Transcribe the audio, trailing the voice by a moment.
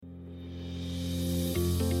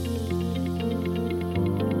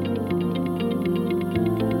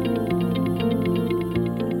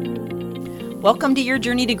Welcome to Your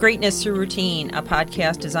Journey to Greatness Through Routine, a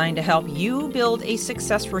podcast designed to help you build a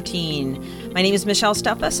success routine. My name is Michelle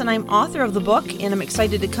Steffes, and I'm author of the book, and I'm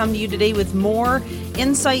excited to come to you today with more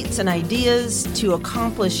insights and ideas to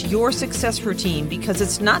accomplish your success routine, because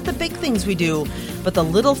it's not the big things we do, but the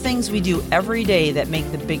little things we do every day that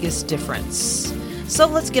make the biggest difference. So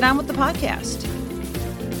let's get on with the podcast.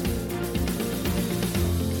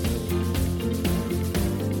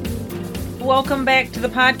 Welcome back to the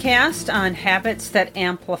podcast on habits that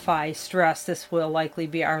amplify stress. This will likely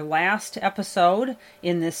be our last episode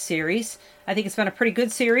in this series. I think it's been a pretty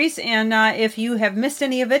good series, and if you have missed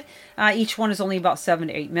any of it, each one is only about 7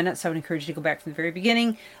 to 8 minutes. I would encourage you to go back from the very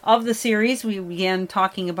beginning of the series. We began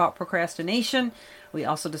talking about procrastination. We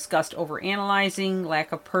also discussed overanalyzing,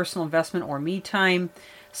 lack of personal investment or me time,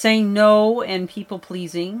 saying no and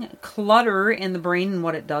people-pleasing, clutter in the brain and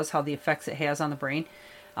what it does, how the effects it has on the brain,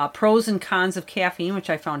 pros and cons of caffeine, which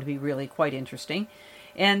I found to be really quite interesting,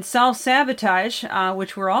 and self-sabotage,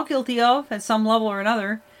 which we're all guilty of at some level or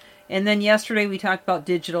another. And then yesterday we talked about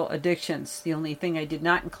digital addictions. The only thing I did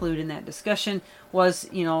not include in that discussion was,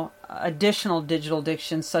 additional digital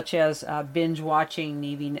addictions such as binge watching,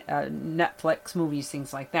 maybe Netflix movies,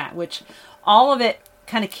 things like that, which all of it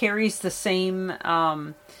kind of carries the same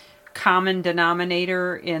common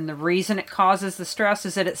denominator. And the reason it causes the stress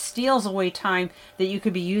is that it steals away time that you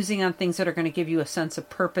could be using on things that are going to give you a sense of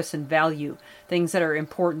purpose and value, things that are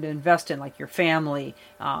important to invest in, like your family,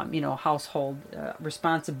 household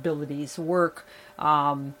responsibilities, work,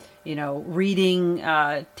 reading,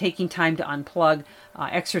 taking time to unplug,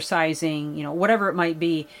 exercising, whatever it might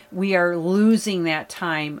be. We are losing that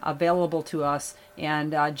time available to us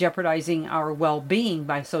and jeopardizing our well-being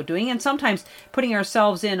by so doing, and sometimes putting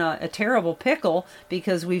ourselves in a terrible pickle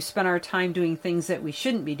because we've spent our time doing things that we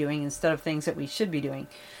shouldn't be doing instead of things that we should be doing.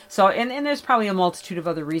 So, and there's probably a multitude of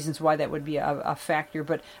other reasons why that would be a factor,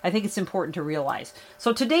 but I think it's important to realize.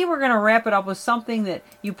 So today we're going to wrap it up with something that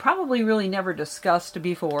you probably really never discussed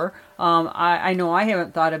before. I know I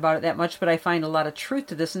haven't thought about it that much, but I find a lot of truth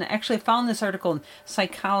to this. And I actually found this article in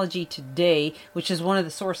Psychology Today, which is one of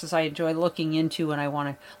the sources I enjoy looking into when I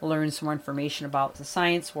want to learn some more information about the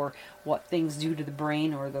science or what things do to the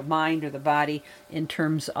brain or the mind or the body in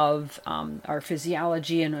terms of our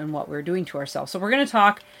physiology and what we're doing to ourselves. So we're going to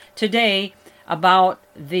talk today about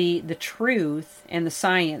the truth and the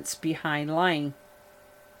science behind lying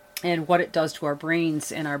and what it does to our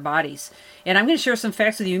brains and our bodies. And I'm going to share some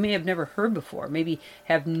facts with you may have never heard before, maybe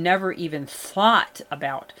have never even thought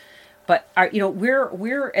about. But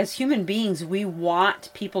we're as human beings, we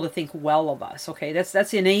want people to think well of us. Okay,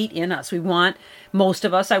 that's innate in us. We want, most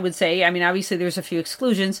of us, I would say. I mean, obviously there's a few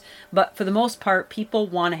exclusions, but for the most part, people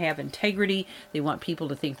want to have integrity. They want people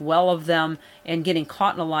to think well of them, and getting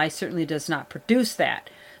caught in a lie certainly does not produce that.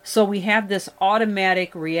 So we have this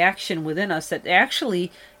automatic reaction within us that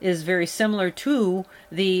actually is very similar to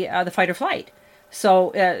the fight or flight.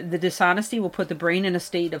 So the dishonesty will put the brain in a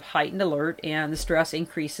state of heightened alert, and the stress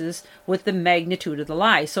increases with the magnitude of the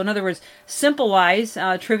lie. So in other words, simple lies,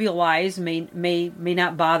 trivial lies may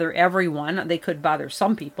not bother everyone. They could bother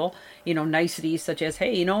some people. Niceties such as,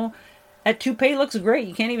 hey, that toupee looks great.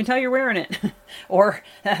 You can't even tell you're wearing it. Or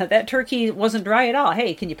that turkey wasn't dry at all.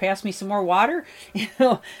 Hey, can you pass me some more water?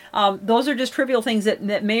 Those are just trivial things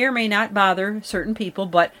that may or may not bother certain people.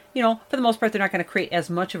 But, for the most part, they're not going to create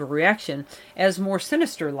as much of a reaction as more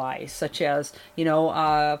sinister lies, such as,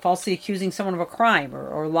 falsely accusing someone of a crime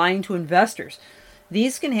or lying to investors.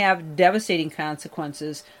 These can have devastating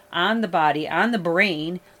consequences on the body, on the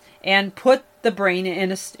brain, and put the brain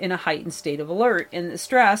in a heightened state of alert. And the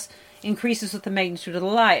stress increases with the magnitude of the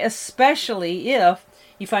lie, especially if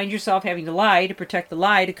you find yourself having to lie to protect the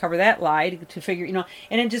lie, to cover that lie, to figure,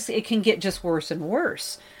 and it can get just worse and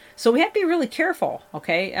worse. So we have to be really careful,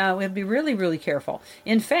 okay? We have to be really, really careful.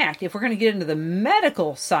 In fact, if we're going to get into the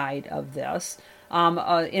medical side of this,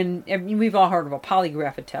 we've all heard of a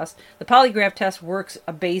polygraph test. The polygraph test works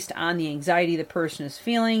based on the anxiety the person is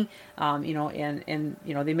feeling,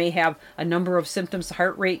 they may have a number of symptoms. The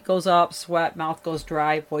heart rate goes up, sweat, mouth goes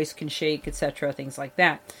dry, voice can shake, etc., things like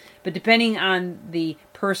that. But depending on the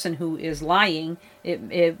person who is lying,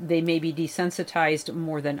 they may be desensitized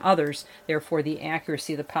more than others. Therefore, the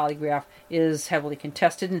accuracy of the polygraph is heavily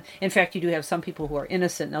contested. And in fact, you do have some people who are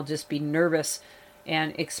innocent, and they'll just be nervous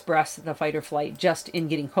and express the fight or flight just in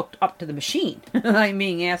getting hooked up to the machine. I'm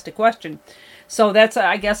being asked a question. So that's,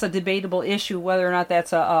 I guess, a debatable issue whether or not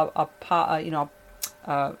that's a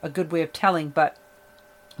good way of telling. But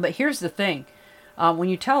here's the thing. When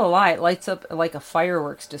you tell a lie, it lights up like a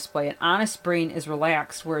fireworks display. An honest brain is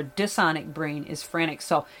relaxed, where a dishonest brain is frantic.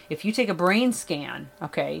 So if you take a brain scan,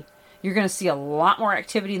 okay, you're going to see a lot more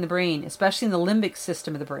activity in the brain, especially in the limbic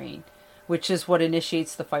system of the brain, which is what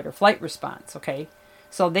initiates the fight or flight response, okay?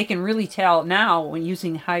 So they can really tell now when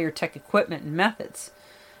using higher tech equipment and methods.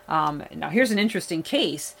 Now, here's an interesting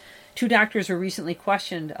case. 2 doctors were recently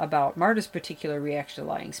questioned about Marta's particular reaction to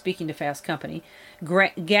lying. Speaking to Fast Company,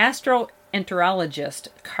 gastroenterologist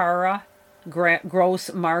Cara Gross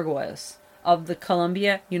Margulis of the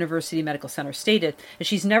Columbia University Medical Center stated that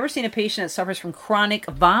she's never seen a patient that suffers from chronic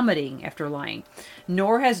vomiting after lying,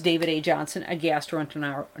 nor has David A. Johnson, a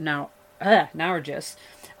gastroenterologist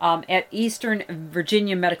at Eastern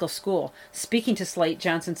Virginia Medical School. Speaking to Slate,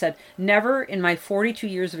 Johnson said, "Never in my 42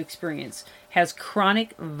 years of experience has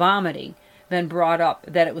chronic vomiting been brought up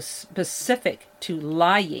that it was specific to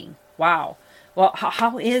lying." Wow. Well,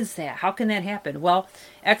 how is that? How can that happen? Well,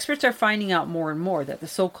 experts are finding out more and more that the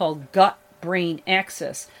so-called gut-brain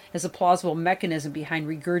axis is a plausible mechanism behind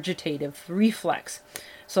regurgitative reflex.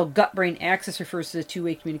 So gut-brain axis refers to the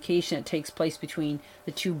two-way communication that takes place between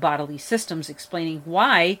the two bodily systems, explaining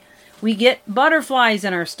why we get butterflies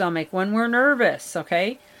in our stomach when we're nervous,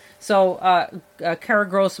 okay? So Cara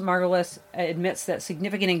Gross Margulis admits that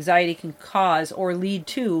significant anxiety can cause or lead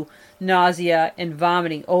to nausea and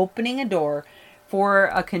vomiting, opening a door for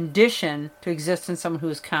a condition to exist in someone who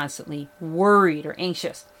is constantly worried or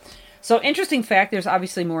anxious. So interesting fact, there's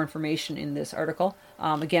obviously more information in this article.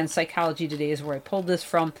 Again, Psychology Today is where I pulled this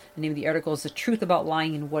from. The name of the article is The Truth About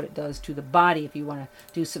Lying and What It Does to the Body, if you want to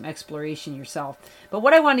do some exploration yourself. But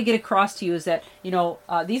what I want to get across to you is that,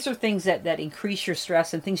 these are things that increase your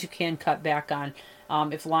stress and things you can cut back on.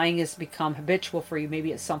 If lying has become habitual for you,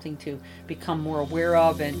 maybe it's something to become more aware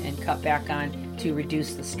of and cut back on to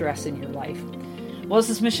reduce the stress in your life. Well, this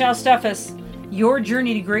is Michelle Steffes, your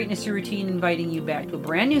journey to greatness, your routine, inviting you back to a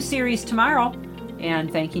brand new series tomorrow, and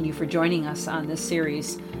thanking you for joining us on this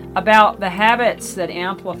series about the habits that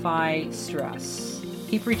amplify stress.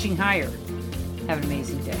 Keep reaching higher. Have an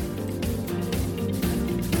amazing day.